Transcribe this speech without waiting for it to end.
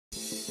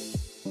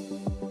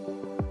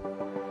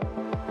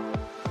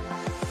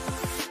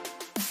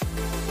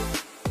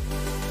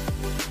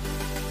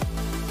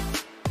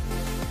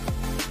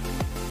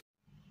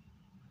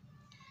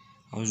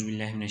اعوذ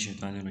باللہ من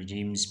الشیطان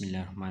الرجیم بسم اللہ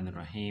الرحمن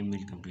الرحیم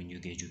ویلکم ٹو نیو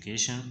دی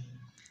ایجوکیشن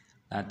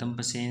اتم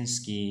په ساينس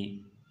کې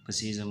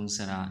پسې زموږ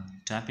سره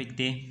ټاپک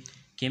دی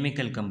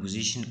کیمیکل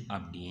کمپوزیشن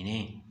اف ډي ان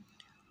اے.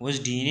 اوس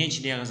ډي ان اے چې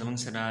دی هغه زموږ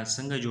سره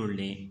څنګه جوړ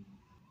دی؟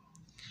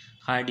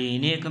 ښه ډي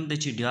ان اے کوم ته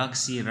چې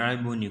ډیاکسي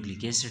رایبو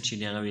نیوکلیک ایسډ چې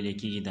دی هغه ویل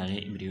کېږي د هغې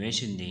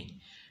ابریویشن دی.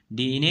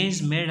 ډي ان اے از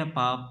میډ اپ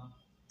اف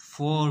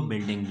 4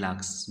 building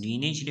blocks. ډي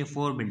ان اے چې دی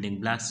 4 building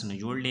blocks نه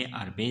جوړ دی.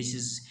 ار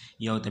بیسز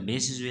یو ته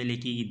بیسز ویل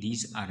کېږي.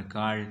 دیز ار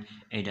کالډ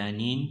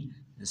اډانین،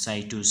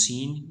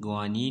 سایټوسین،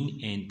 ګوانین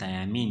اینڈ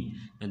تیامین.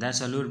 نو دا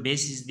څلور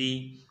بیسز دي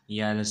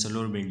یا د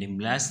څلور بلډینګ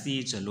بلاکس دي،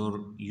 څلور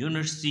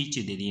یونټس دي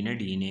چې د دې نه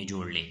ډي ان اے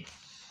جوړ دی.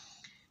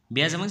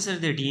 بیا زموږ سره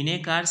د ډي ان اے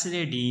کار څه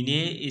دی؟ ډي ان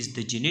اے از د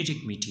جینیټک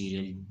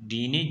میټیریل.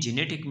 ډي ان اے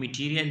جینیټک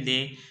میټیریل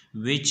دی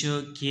وچ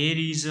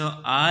کیریز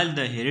آل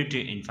د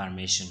هیریډیټي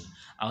انفارمیشن.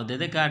 او د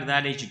ده کار دا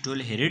دی چې ټول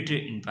هیریډیټي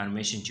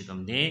انفارمیشن چې کوم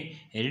دی،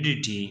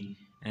 هیریډیټي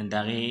د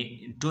هغې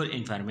ټول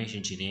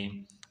انفارمیشن چې دی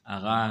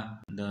هغه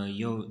د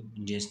یو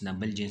جنس نه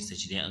بل جنس ته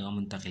چې دی هغه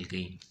منتقل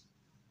کوي.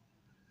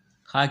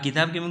 ښه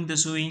کتاب کې موږ ته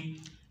څه وایي؟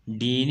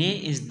 ډي ان اے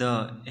از د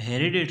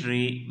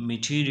هیریډیټري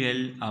میټیریل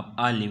اف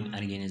آل لیوینګ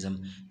ارګانیزم.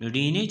 نو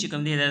ډي ان اے چې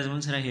کوم دی دا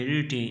زموږ سره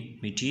هیریډیټي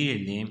میټیریل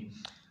دی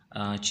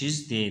چیز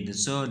دی د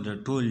څه د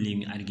ټول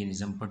لیوینګ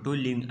ارګانیزم. په ټول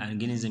لیوینګ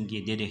ارګانیزم کې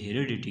د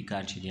هیریډیټي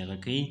کار چې دی هغه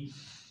کوي.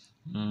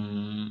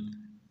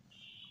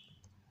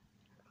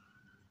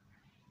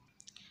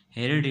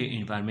 هیریډیټي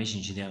انفارمیشن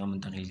چې دی هغه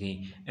منتقل کوي.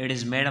 اټ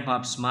از میډ اپ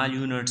اف سمال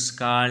یونټس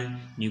کالډ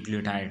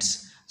نیوکلیوټایډس.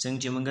 څنګه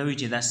چې موږ وایو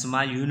چې دا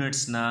سمال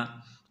یونټس نه،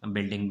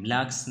 بلډینګ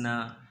بلاکس نه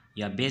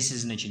یا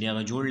بیسز نه چې دی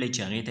هغه جوړ دی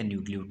چې هغې ته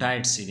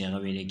نیوکلیوټایډس چې دی هغه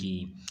ویلی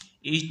کېږي.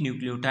 ایچ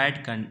نیوکلیوټایډ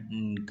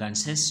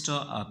کنسسټ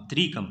اف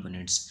 3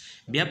 کمپوننټس.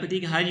 بیا په دې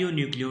کې هر یو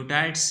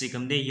نیوکلیوټایډس چې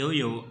کوم دی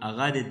یو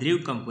هغه د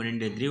 3 کمپوننټ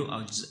د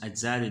 3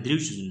 اجزا د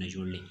 3 څیزونو نه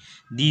جوړ دی.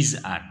 دیز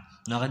آر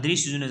نو هغه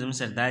 3 څیزونه زموږ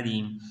سره دا دي: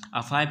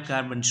 ا 5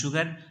 کاربن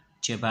شوګر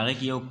چې په هغې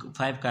کې یو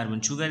 5 کاربن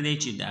شوګر دی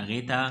چې د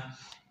هغې ته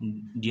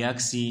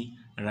ډیاکسي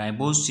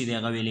رایبوز چې دی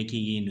هغه ویلی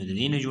کېږي، نو د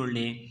دې نه جوړ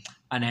دی.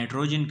 ا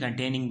نایټروجن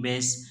کنټیننګ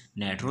بیس،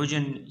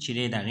 نایټروجن چې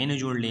دی د هغې نه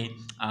جوړ دی.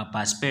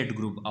 فاسفیټ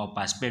ګروپ او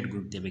فاسفیټ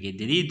ګروپ دی پکې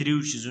د دې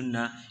 3 څیزونو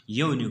نه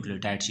یو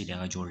نیوکلیوټایډ چې دی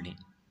هغه جوړ دی.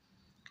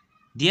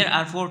 There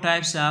are 4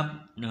 types of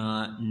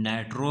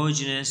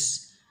nitrogenous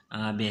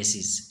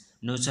bases.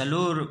 نو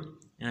څلور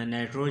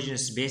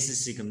nitrogenous bases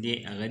چې کوم دی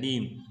هغه دي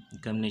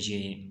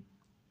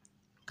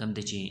کوم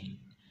ته چې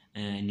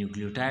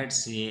نیوکلیوټایډس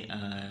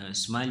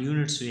سمال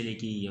یونټس ویلی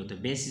کېږي، یو ته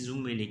بیسز هم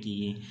ویلی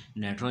کېږي،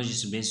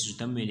 نایټروجنس بیسز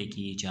ته هم ویلی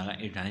کېږي چې هغه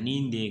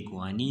اډانین دی،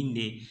 ګوانین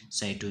دی،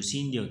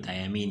 سایټوسین دی او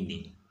تیامین دی.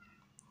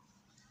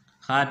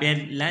 ښه بیا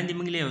لاندې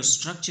موږ له یو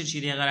سټرکچر چې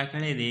دی هغه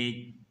راکړی دی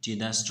چې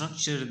دا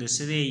سټرکچر د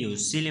څه دی؟ یو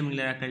سیل یې موږ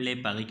له راکړلی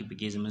دی. په هغې کې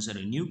پکې زموږ سره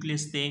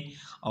نیوکلیس دی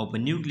او په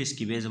نیوکلیس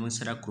کې بیا زموږ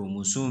سره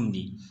کروموسوم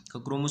دي. که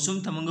کروموسوم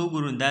ته موږ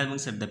وګورو دا زموږ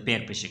سره د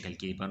پیر په شکل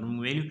کې دی. پرون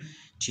موږ ویلو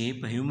چې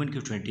په هیومن کې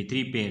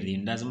 23 پیر دی،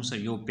 دا زموږ سره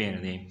یو پیر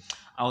دی.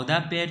 او دا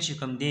پیر چې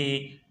کوم دی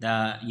دا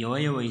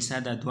یوه حصه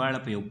دا دواړه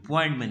په یو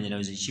پوینټ باندې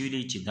راوځي شوي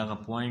دي چې دغه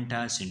پوینټ ته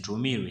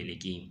سنټرومیر ویلی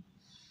کېږي.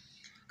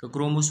 که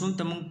کروموسوم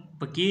ته موږ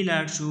پکې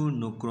لاړ شو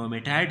نو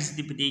کرومیټایډس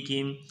دي په دې کې،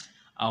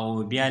 او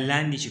بیا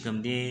لاندې چې کوم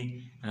دی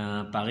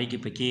په هغې کې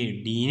پکې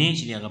ډي ان اے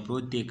چې دی هغه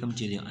پروت دی، کوم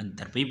چې د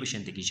انترپۍ په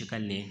شنته کې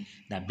شکل دی.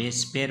 دا بیس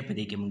پیر په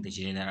دې کې موږ ته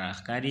چې دی دا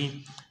راښکاري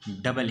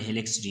ډبل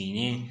هیلکس ډي ان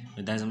اے. نو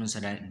دا زموږ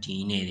سره ډي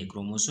ان اے دی.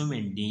 کروموسوم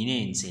اینډ ډي ان اے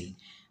ان سیل.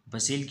 په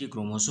سیل کې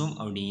کروموسوم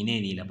او ډي ان اے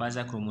دی.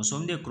 لپاسه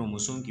کروموسوم دی،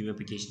 کروموسوم کې بیا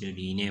پکې چې د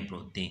ډي ان اے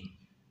پروت دی.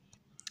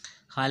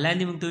 ښه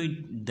لاندې موږ ته وایي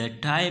د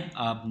ټایپ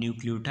اف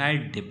نیوکلیوټایډ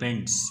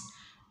ډیپینډس.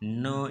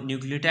 نو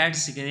نیوکلیوټایډ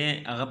چې دی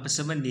هغه په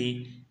څه باندې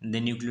د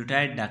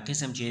نیوکلیوټایډ دا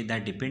قسم چې دا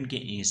ډیپینډ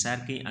کوي، انحصار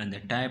کوي ان د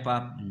ټایپ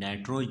اف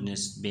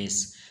نایټروجنس بیس.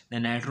 د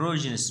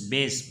نایټروجنس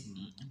بیس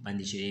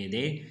باندې چې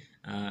دی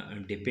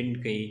ډیپینډ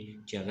کوي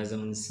چې هغه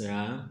زموږ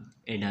سره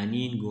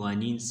اډانین،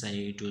 ګوانین،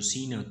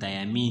 سایټوسین او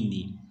تیامین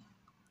دي.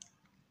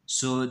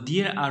 So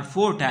there are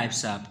 4 types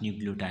of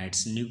nucleotides.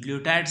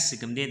 Nucleotides چې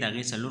کوم دی د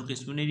هغې 4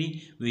 قسمونه دي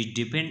which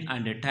depend on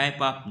the type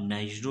of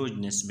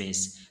nitrogenous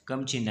base.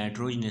 کوم چې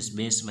نایټروجنس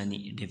بیس باندې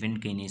ډیپینډ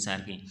کوي، انحصار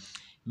کوي.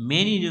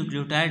 Many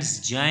nucleotides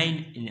join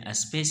in a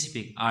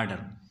specific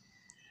order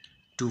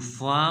to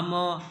form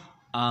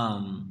a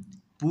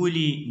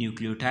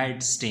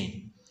polynucleotide chain.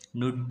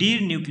 نو ډېر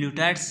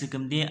نیوکلیوټایډس چې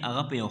کوم دی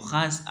هغه په یو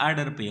خاص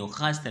آرډر، په یو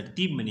خاص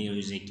ترتیب باندې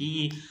یوځای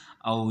کېږي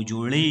او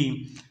جوړوي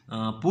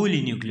پولی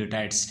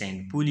نیوکلیوټایډ سټینډ.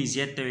 پولی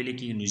زیات ته ویلی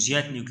کېږي، نو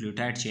زیات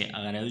نیوکلیوټایډ چې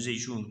هغه راوځی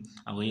شو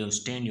هغه یو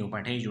سټینډ، یو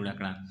پټۍ جوړه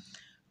کړه.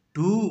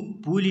 2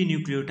 پولی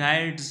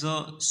نیوکلیوټایډز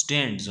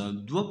سټینډز،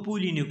 2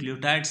 پولی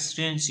نیوکلیوټایډ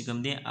سټینډز چې کوم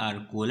دی آر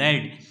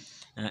کولایډ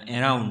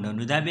اراؤنډ.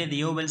 نو دا بیا د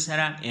یو بل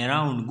سره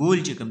اراؤنډ ګول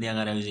چې کوم دی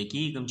هغه راوځی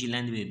کېږي، کوم چې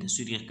لاندې به د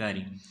تصویر کې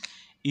ښکاري.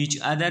 ایچ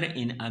ادر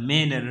ان ا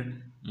مینر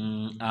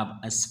of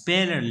a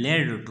spiral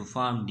ladder to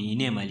form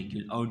DNA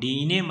molecule. او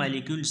DNA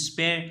molecule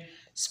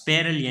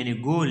spiral یعنی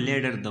ګول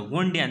لیډر د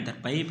غونډې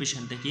انترپایي په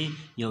شنته کې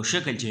یو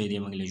شکل چې دی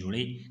موږ له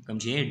جوړوي، کوم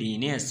چې ډي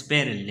ان اے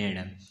سپیرل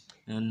لیډر.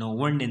 نو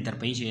غونډې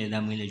انترپایي چې دا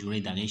موږ له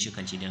جوړوي د هغې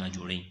شکل چې دی هغه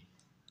جوړوي.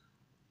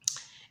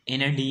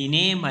 in a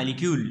DNA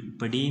molecule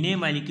په DNA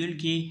molecule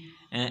کې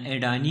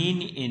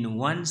adenine in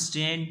one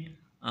strand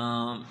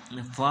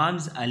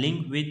forms a link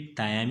with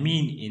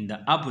thiamine in the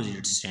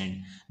opposite strand.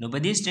 نو په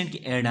دې strand کې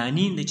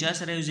adenine د چا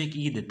سره یوځای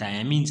کېږي؟ د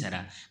thiamine سره.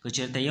 که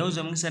چېرته یو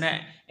زموږ سره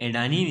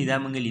adenine دا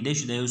موږ لیدی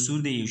شو دا یو سور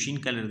دی یو شین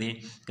کلر دی،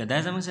 که دا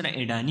زموږ سره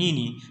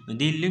adenine نو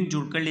دې لینک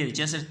جوړ کړلی د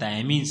چا سره؟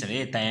 thiamine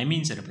سره.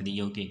 thiamine سره په دې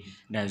یو کې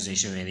دا یوځای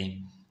شوی دی.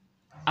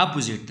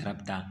 اپوزیټ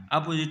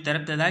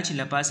طرف ته دا چې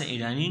له پاسه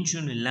adenine شو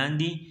نو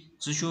لاندې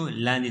څه شو؟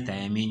 لاندې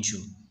thiamine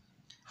شو.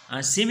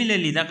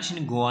 Similarly دا قشن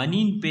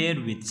guanine pair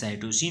with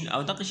cytosine او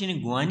دا قشن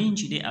guanine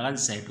چې دی هغه د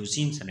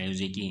cytosine سره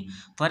یوځای کېږي.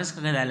 فرض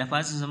کړه د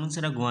لپاسه زموږ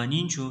سره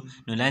guanine شو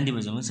نو لاندې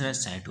به زموږ سره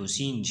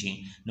cytosine شي.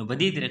 نو په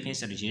دې طریقې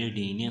سره چې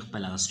DNA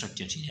خپل هغه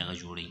سټرکچر چې دی هغه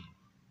جوړوي.